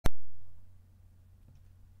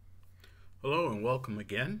Hello and welcome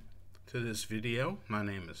again to this video. My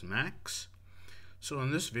name is Max. So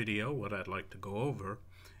in this video, what I'd like to go over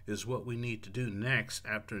is what we need to do next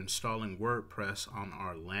after installing WordPress on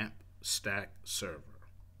our LAMP stack server.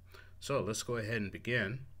 So let's go ahead and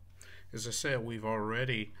begin. As I said, we've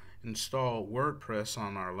already installed WordPress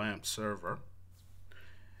on our LAMP server.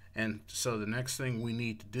 And so the next thing we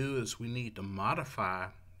need to do is we need to modify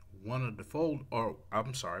one of the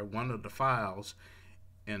files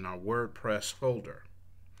in our WordPress folder.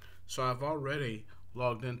 So I've already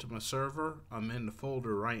logged into my server. I'm in the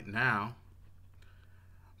folder right now.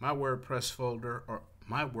 My WordPress folder, or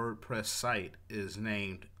my WordPress site, is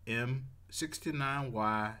named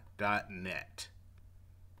m69y.net.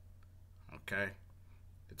 Okay,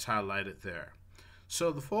 it's highlighted there.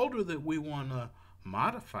 So the folder that we want to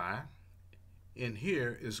modify in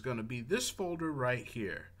here is going to be this folder right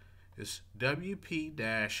here. It's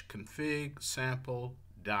wp-config sample.php.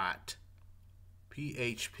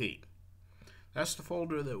 That's the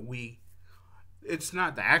folder that it's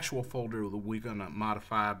not the actual folder that we're going to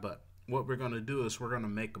modify, but what we're going to do is we're going to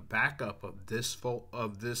make a backup of this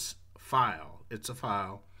file. It's a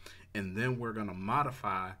file, and then we're going to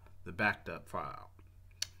modify the backed up file.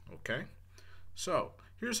 Okay, so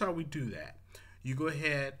here's how we do that. You go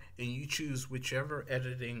ahead and you choose whichever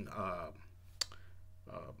editing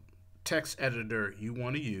text editor you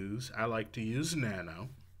want to use. I like to use Nano,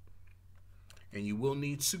 and you will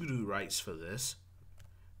need sudo rights for this.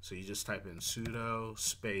 So you just type in sudo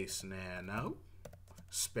space nano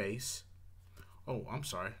space. Oh, I'm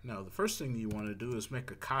sorry. No, the first thing you want to do is make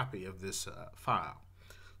a copy of this file.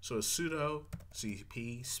 So it's sudo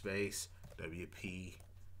cp space wp.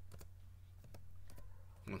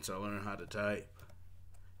 Once I learn how to type,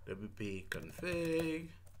 wp config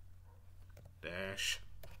dash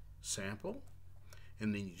sample,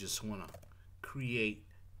 and then you just want to create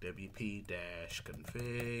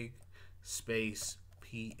wp-config space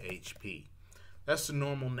php. That's the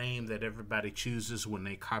normal name that everybody chooses when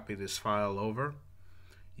they copy this file over.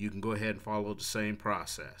 You can go ahead and follow the same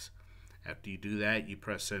process. After you do that, you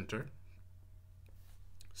press enter.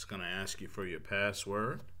 It's going to ask you for your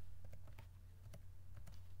password.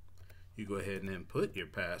 You go ahead and input your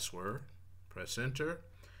password, press enter,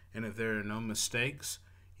 and if there are no mistakes,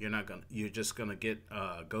 you're just gonna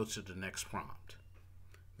go to the next prompt.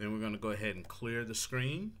 Then we're gonna go ahead and clear the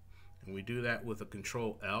screen, and we do that with a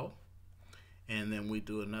Control L, and then we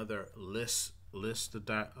do another list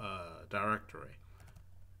the directory.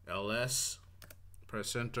 ls,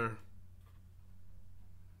 press enter,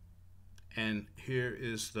 and here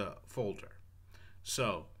is the folder.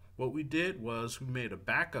 So what we did was we made a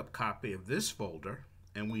backup copy of this folder,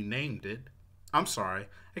 and we named it. I'm sorry,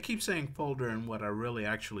 I keep saying folder, and what I really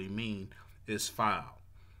actually mean is file.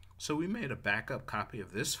 So we made a backup copy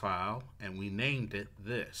of this file, and we named it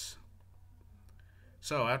this.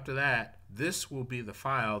 So after that, this will be the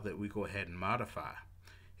file that we go ahead and modify.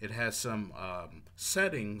 It has some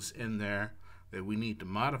settings in there that we need to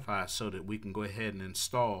modify so that we can go ahead and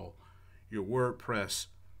install your WordPress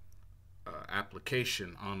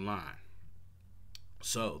application online.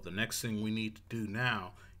 So the next thing we need to do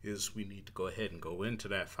now is we need to go ahead and go into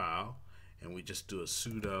that file, and we just do a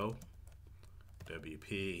sudo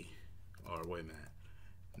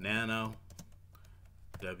nano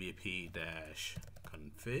wp-config,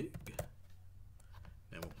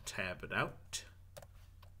 then we'll tab it out,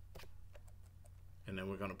 and then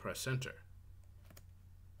we're going to press enter.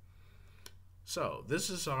 So this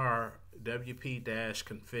is our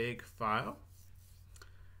wp-config file.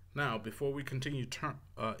 Now, before we continue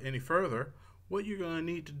any further, what you're going to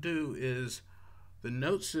need to do is the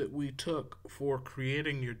notes that we took for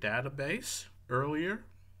creating your database earlier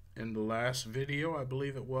in the last video, I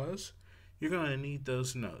believe it was. You're going to need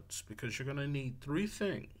those notes because you're going to need three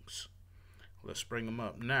things. Let's bring them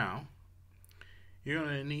up now. You're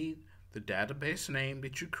going to need the database name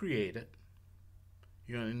that you created.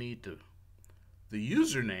 You're going to need the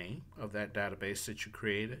username of that database that you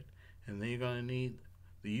created, and then you're going to need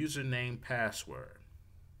the username password.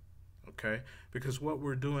 Okay, because what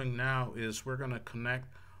we're doing now is we're going to connect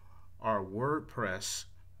our WordPress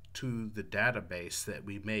to the database that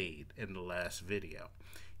we made in the last video.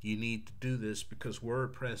 You need to do this because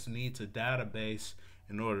WordPress needs a database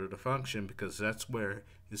in order to function, because that's where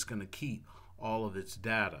it's going to keep all of its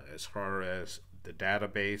data as far as the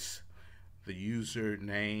database, the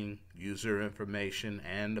username, user information,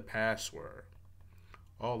 and the password.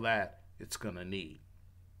 All that it's going to need.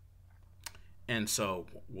 And so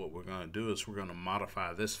what we're going to do is we're going to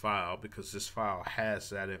modify this file, because this file has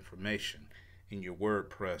that information in your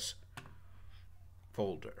WordPress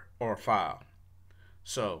folder or file.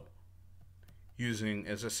 So using,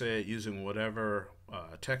 as I said, using whatever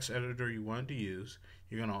text editor you want to use.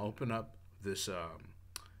 You're going to open up this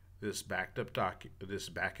backed up document,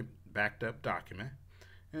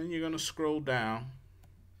 and you're going to scroll down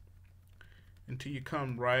until you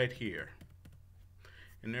come right here.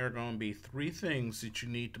 And there are going to be three things that you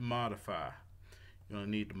need to modify. You're going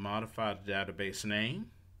to need to modify the database name,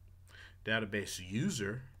 database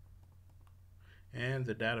user, and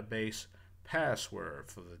the database password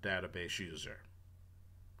for the database user.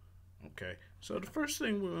 Okay, so the first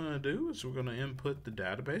thing we're going to do is we're going to input the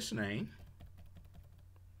database name.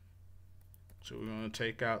 So we're going to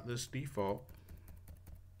take out this default.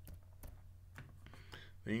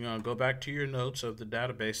 Then you're going to go back to your notes of the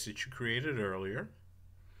database that you created earlier,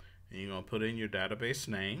 and you're going to put in your database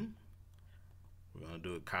name. We're going to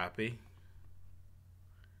do a copy.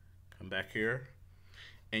 Come back here,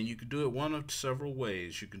 and you can do it one of several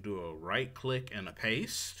ways. You can do a right click and a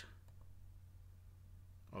paste.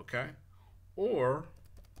 Okay, or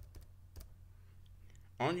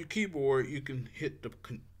on your keyboard you can hit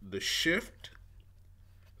the shift,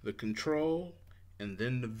 the control, and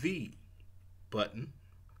then the V button,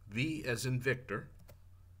 V as in Victor,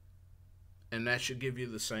 and that should give you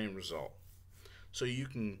the same result. So you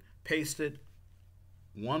can paste it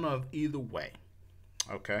one of either way.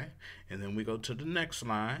 Okay, and then we go to the next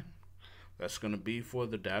line. That's going to be for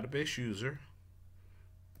the database user.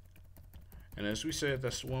 And as we said,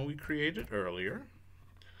 that's the one we created earlier.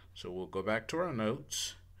 So we'll go back to our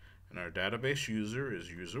notes, and our database user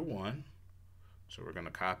is user 1. So we're going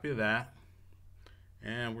to copy that,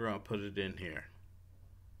 and we're going to put it in here.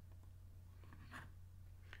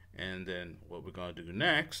 And then what we're going to do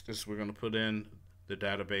next is we're going to put in the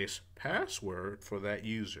database password for that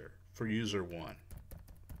user, for user 1.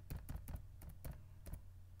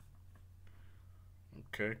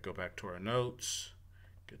 Okay, go back to our notes.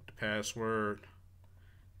 Get the password,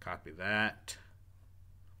 copy that,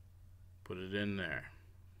 put it in there.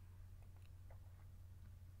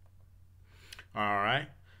 Alright,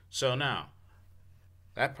 so now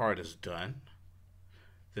that part is done.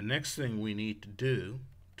 The next thing we need to do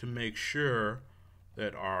to make sure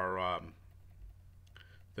that our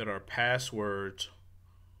passwords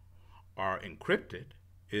are encrypted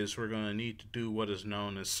is we're going to need to do what is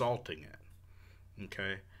known as salting it.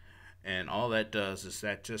 Okay? And all that does is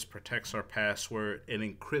that just protects our password and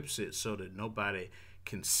encrypts it so that nobody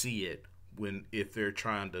can see it if they're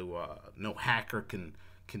trying to, no hacker can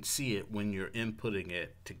see it when you're inputting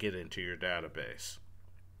it to get into your database.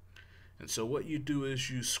 And so what you do is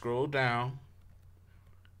you scroll down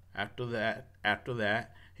after that,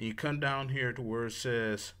 and you come down here to where it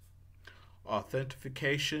says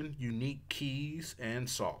authentication, unique keys, and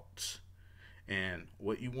salts. And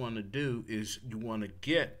what you want to do is you want to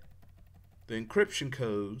get the encryption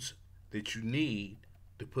codes that you need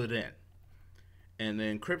to put in. And the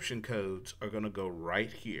encryption codes are going to go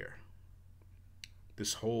right here.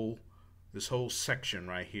 This whole section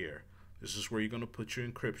right here. This is where you're going to put your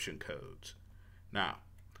encryption codes. Now,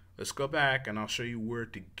 let's go back and I'll show you where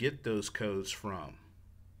to get those codes from.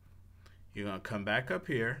 You're going to come back up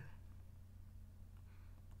here,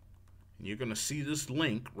 and you're going to see this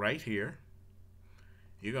link right here.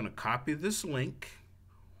 You're going to copy this link,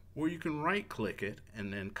 or you can right click it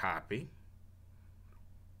and then copy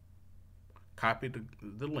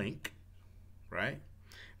the link, right?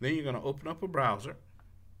 Then you're going to open up a browser,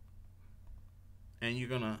 and you're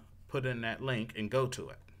going to put in that link and go to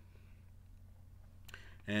it.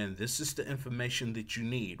 And this is the information that you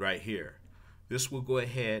need right here. This will go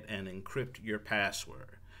ahead and encrypt your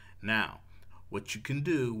password. Now, what you can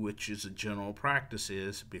do, which is a general practice,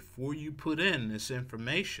 is before you put in this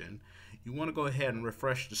information, you want to go ahead and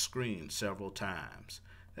refresh the screen several times.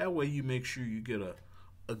 That way you make sure you get a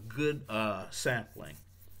good sampling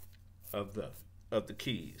of the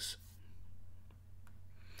keys.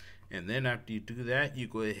 And then after you do that, you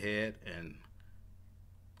go ahead and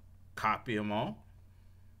copy them all.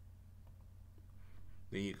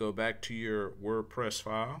 Then you go back to your WordPress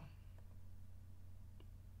file.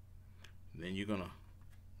 And then you're going to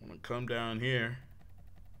want to come down here,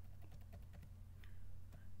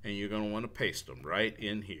 and you're going to want to paste them right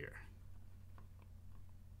in here.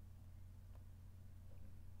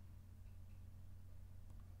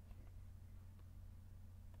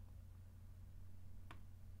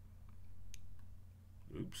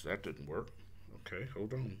 Oops, that didn't work. Okay,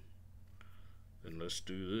 hold on. Then let's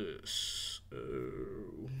do this.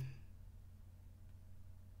 Oh.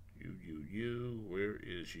 You, where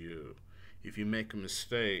is you? If you make a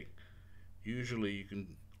mistake, usually you can,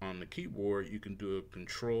 on the keyboard, you can do a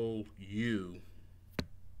Control U.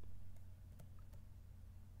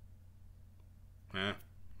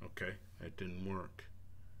 That didn't work.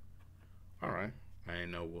 All right, I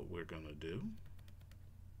know what we're gonna do.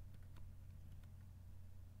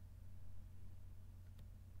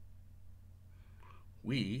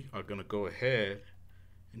 We are gonna go ahead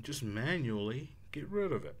and just manually get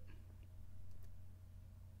rid of it.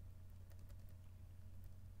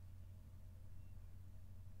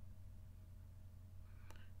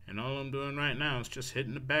 And all I'm doing right now is just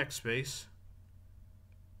hitting the backspace.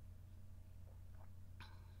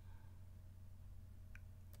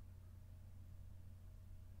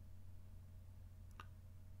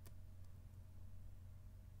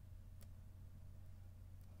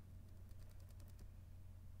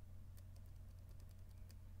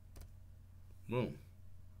 Boom.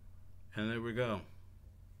 And there we go.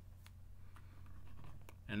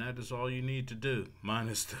 And that is all you need to do,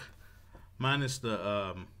 minus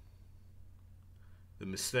the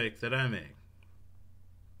mistake that I made.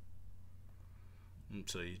 And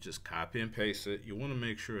so you just copy and paste it. You want to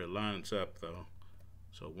make sure it lines up though.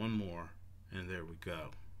 So one more, and there we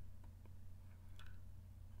go.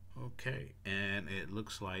 Okay, and it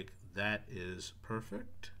looks like that is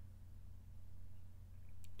perfect.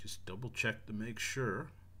 Just double check to make sure.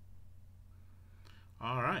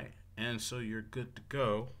 All right, and so you're good to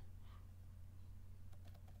go.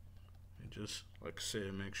 And just like I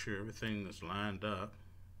said, make sure everything is lined up.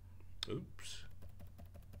 Oops.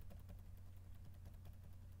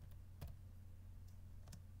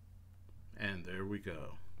 And there we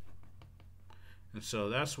go. And so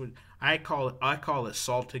that's what I call it. I call it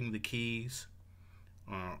salting the keys,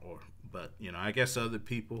 but you know, I guess other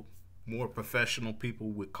people, more professional people,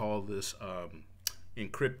 would call this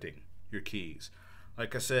encrypting your keys.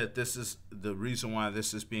 Like I said, this is the reason why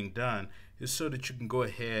this is being done, is so that you can go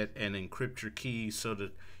ahead and encrypt your keys, so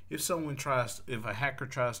that if a hacker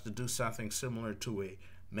tries to do something similar to a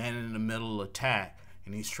man-in-the-middle attack,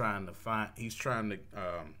 and he's trying to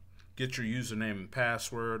get your username and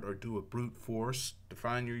password, or do a brute force to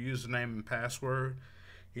find your username and password,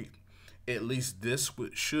 at least this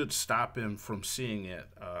should stop him from seeing it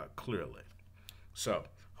clearly. So,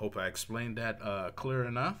 hope I explained that clear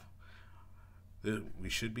enough. We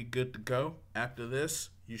should be good to go. After this,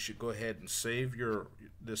 you should go ahead and save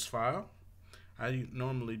this file. I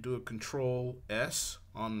normally do a Control S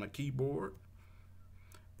on my keyboard.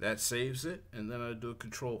 That saves it, and then I do a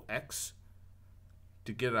Control X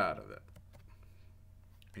to get out of it.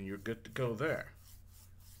 And you're good to go there.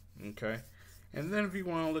 Okay? And then if you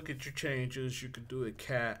want to look at your changes, you could do a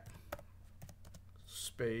cat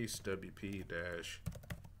space wp dash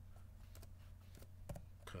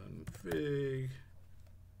config,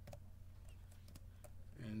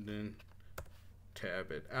 and then tab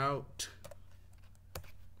it out,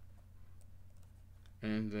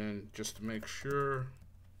 and then just to make sure,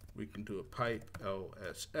 we can do a pipe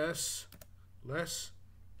lss less,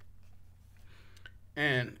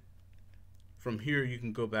 and from here you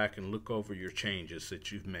can go back and look over your changes that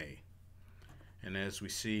you've made. And as we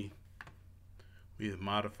see, we have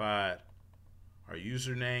modified our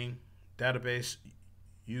username, database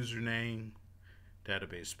username,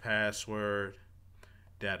 database password,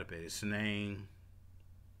 database name,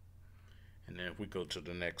 and then if we go to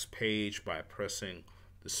the next page by pressing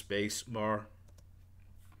the space bar,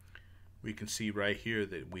 we can see right here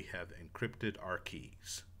that we have encrypted our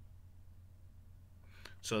keys.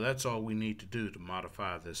 So that's all we need to do to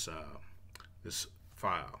modify this this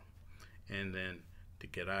file. And then to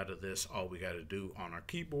get out of this, all we got to do on our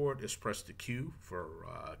keyboard is press the Q for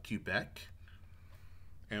Quebec,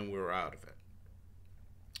 and we're out of it.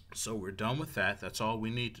 So we're done with that. That's all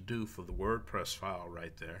we need to do for the WordPress file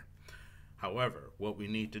right there. However, what we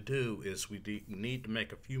need to do is we need to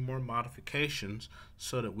make a few more modifications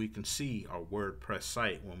so that we can see our WordPress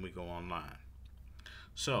site when we go online.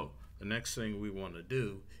 So the next thing we want to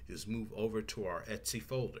do is move over to our Etsy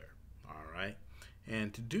folder. All right,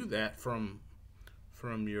 and to do that from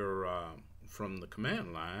the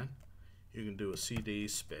command line, you can do a cd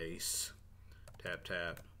space tab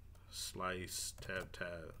tab slice tab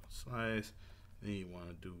tab slice. Then you want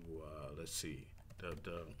to do let's see,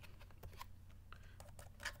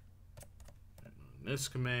 this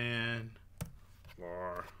command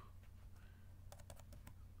var,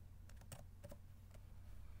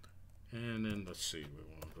 and then let's see, we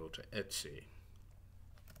want to go to Etsy.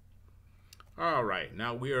 All right,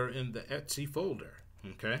 now we are in the Etsy folder.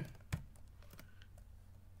 Okay,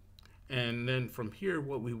 and then from here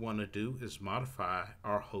what we want to do is modify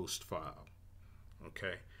our host file.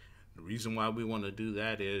 Okay, the reason why we want to do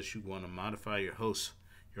that is you want to modify your host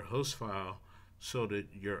file so that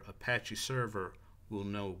your Apache server will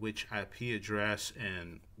know which IP address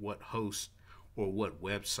and what host or what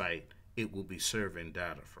website it will be serving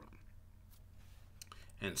data from.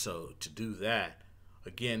 And so to do that,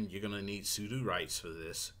 again, you're going to need sudo rights for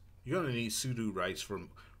this. You're going to need sudo rights for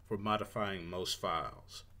modifying most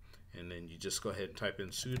files. And then you just go ahead and type in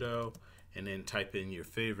sudo, and then type in your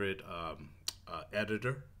favorite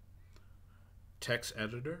editor, text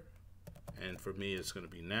editor. And for me, it's going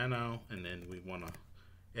to be nano, and then we want to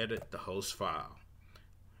edit the host file.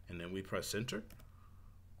 And then we press enter.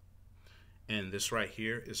 And this right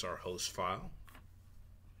here is our host file.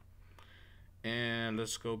 And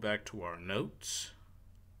let's go back to our notes.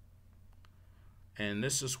 And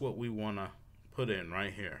this is what we want to put in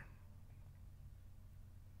right here.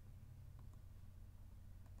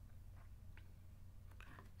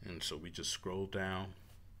 And so we just scroll down.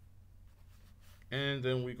 And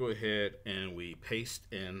then we go ahead and we paste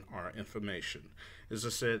in our information. As I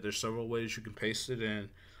said, there's several ways you can paste it in.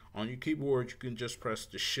 On your keyboard, you can just press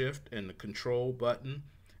the Shift and the Control button,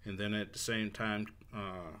 and then at the same time,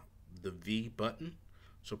 the V button.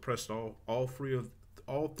 So press all three of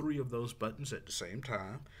those buttons at the same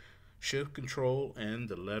time. Shift, Control, and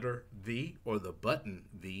the letter V, or the button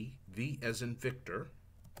V, V as in Victor,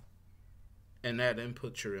 and that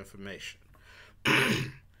inputs your information.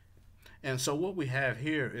 And so what we have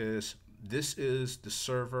here is, this is the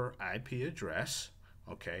server IP address.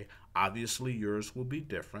 Okay, obviously yours will be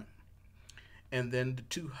different. And then the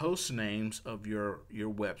two host names of your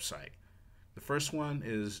website. The first one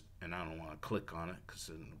is, and I don't want to click on it because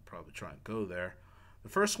then it'll probably try and go there. The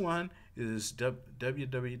first one is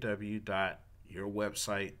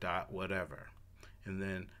www.yourwebsite.whatever. And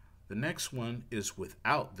then the next one is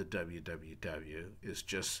without the www, is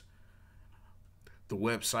just the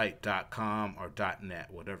website.com or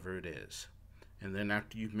 .net, whatever it is. And then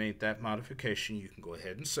after you've made that modification, you can go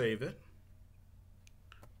ahead and save it,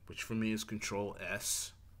 which for me is Control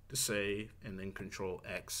S to save, and then Control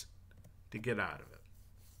X to get out of it.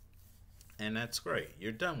 And that's great.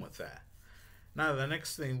 You're done with that. Now the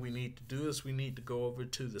next thing we need to do is we need to go over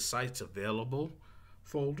to the sites available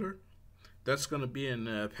folder. That's going to be in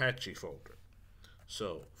the Apache folder.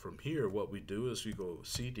 So from here, what we do is we go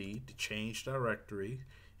CD to change directory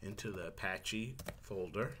into the Apache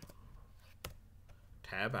folder,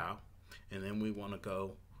 tab out, and then we want to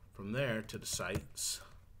go from there to the sites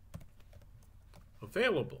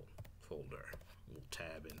available folder. We'll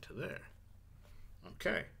tab into there.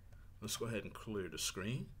 Okay, let's go ahead and clear the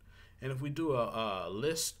screen. And if we do a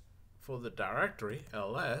list for the directory,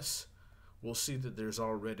 ls, we'll see that there's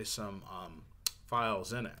already some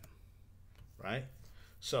files in it, right?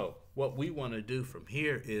 So what we want to do from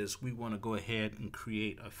here is we want to go ahead and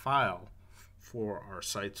create a file for our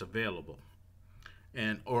sites available,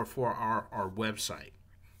 or for our website.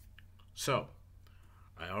 So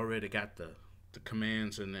I already got the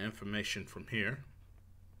commands and the information from here.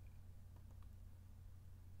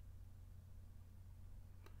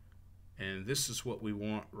 And this is what we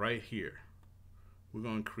want right here. We're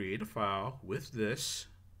going to create a file with this,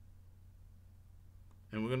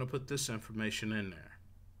 and we're going to put this information in there.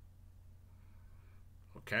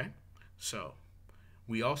 Okay, so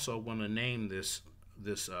we also want to name this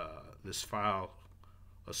file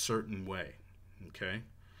a certain way. Okay,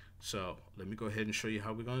 so let me go ahead and show you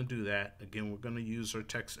how we're going to do that. Again, we're going to use our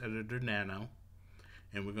text editor nano,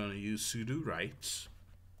 and we're going to use sudo rights.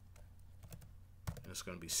 It's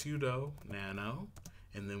going to be sudo nano,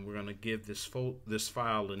 and then we're going to give this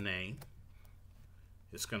file a name.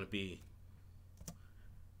 It's going to be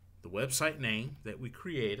the website name that we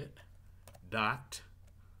created, .conf.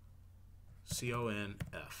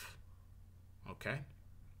 Okay,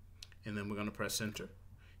 and then we're going to press enter.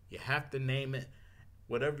 You have to name it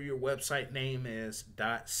whatever your website name is,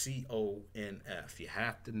 .conf. You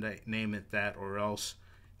have to name it that, or else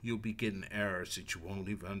you'll be getting errors that you won't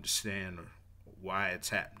even understand or why it's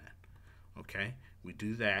happening. Okay, we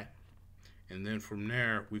do that, and then from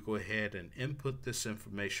there we go ahead and input this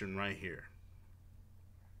information right here.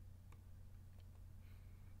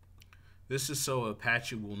 This is so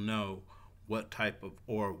Apache will know what type of,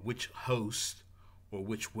 or which host or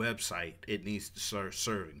which website it needs to start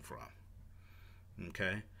serving from.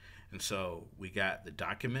 Okay, and so we got the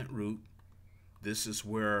document root. This is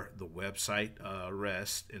where the website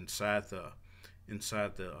rests inside the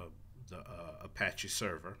Apache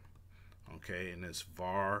server. Okay, and it's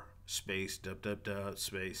var space www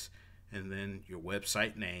space, and then your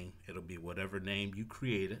website name. It'll be whatever name you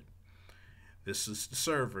created. This is the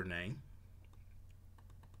server name,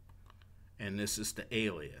 and this is the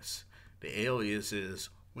alias. The alias is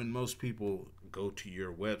when most people go to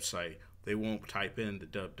your website, they won't type in the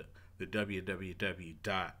www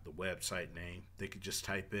dot the website name. They could just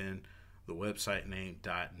type in the website name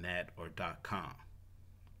 .net or .com.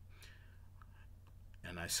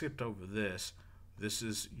 And I skipped over this. This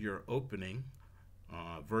is your opening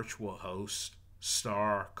virtual host *: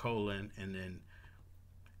 and then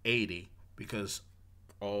 80, because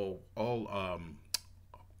all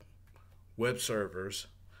web servers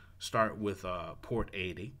start with port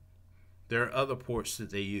 80. There are other ports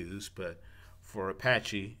that they use, but for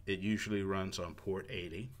Apache it usually runs on port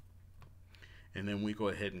 80. And then we go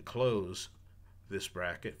ahead and close this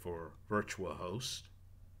bracket for virtual host.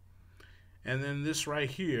 And then this right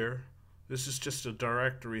here, this is just a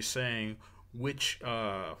directory saying which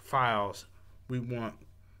files we want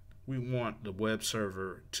the web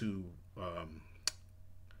server to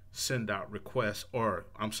send out requests, or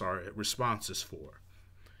I'm sorry, responses for.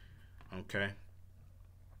 Okay.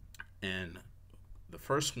 And the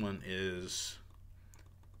first one is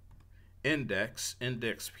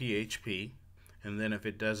index.php, and then if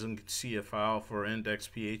it doesn't see a file for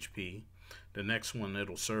index.php, the next one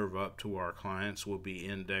it'll serve up to our clients will be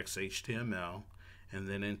index.html, and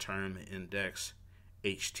then in turn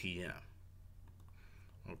index.htm.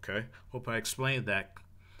 Okay, hope I explained that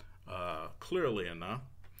clearly enough.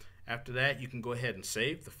 After that, you can go ahead and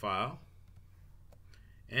save the file,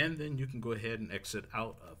 and then you can go ahead and exit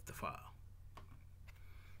out of the file,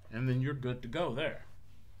 and then you're good to go there.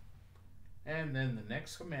 And then the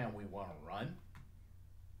next command we want to run,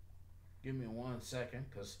 give me 1 second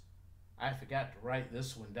because I forgot to write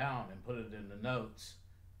this one down and put it in the notes,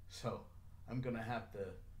 so I'm gonna have to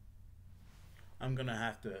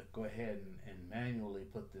go ahead and manually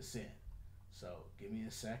put this in. So give me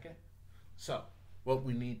a second. So what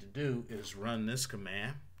we need to do is run this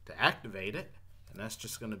command to activate it, and that's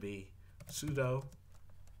just going to be sudo,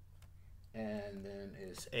 and then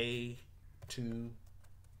it's A2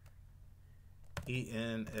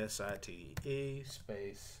 ENSITE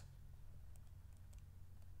space,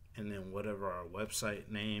 and then whatever our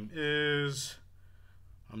website name is.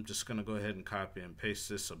 I'm just going to go ahead and copy and paste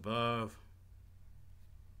this above.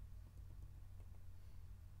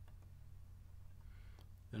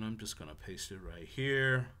 Then I'm just going to paste it right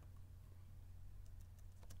here.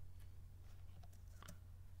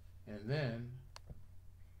 And then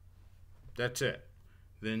that's it.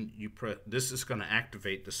 Then you press, this is going to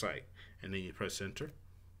activate the site, and then you press enter.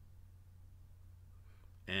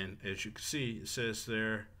 And as you can see, it says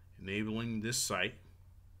there, enabling this site.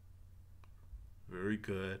 Very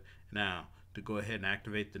good. Now, to go ahead and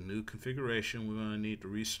activate the new configuration, we're going to need to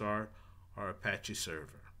restart our Apache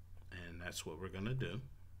server. And that's what we're going to do.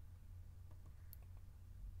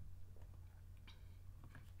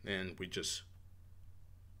 And we just,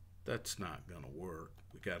 that's not going to work.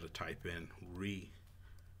 We got to type in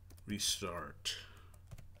restart.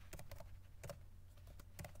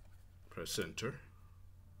 Press enter.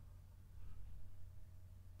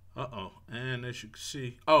 And as you can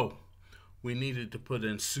see, we needed to put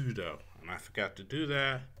in sudo, and I forgot to do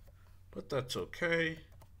that, but that's okay.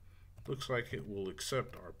 Looks like it will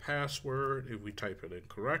accept our password if we type it in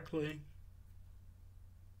correctly.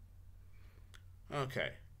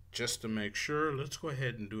 Okay, just to make sure, let's go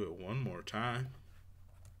ahead and do it one more time.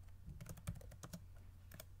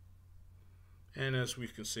 And as we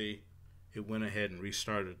can see, it went ahead and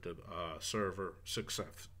restarted the server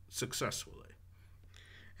successfully.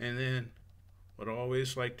 And then what I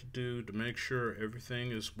always like to do to make sure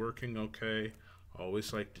everything is working okay, I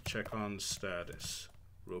always like to check on the status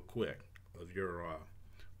real quick of your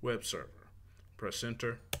web server. Press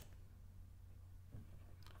enter.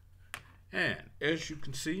 And as you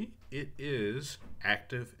can see, it is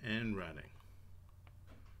active and running.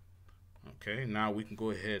 Okay, now we can go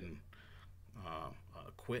ahead and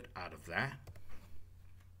quit out of that.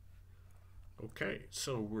 Okay,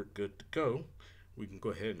 so we're good to go. We can go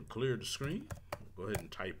ahead and clear the screen. Go ahead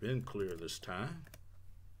and type in clear this time.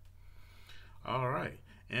 All right,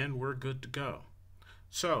 and we're good to go.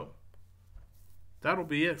 So that'll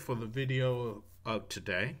be it for the video of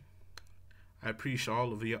today. I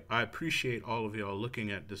appreciate all of y'all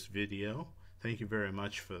looking at this video. Thank you very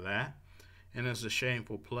much for that. And as a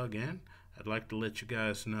shameful plug-in, I'd like to let you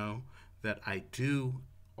guys know that I do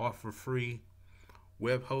offer free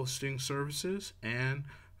web hosting services and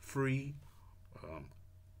free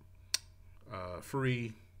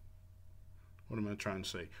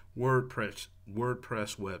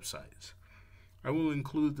WordPress websites. I will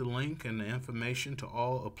include the link and the information to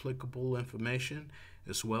all applicable information,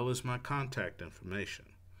 as well as my contact information.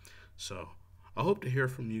 So I hope to hear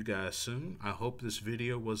from you guys soon. I hope this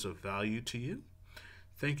video was of value to you.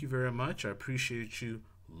 Thank you very much. I appreciate you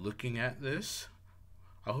looking at this.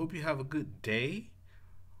 I hope you have a good day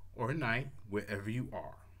or night wherever you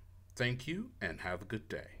are. Thank you and have a good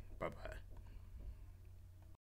day. Bye-bye.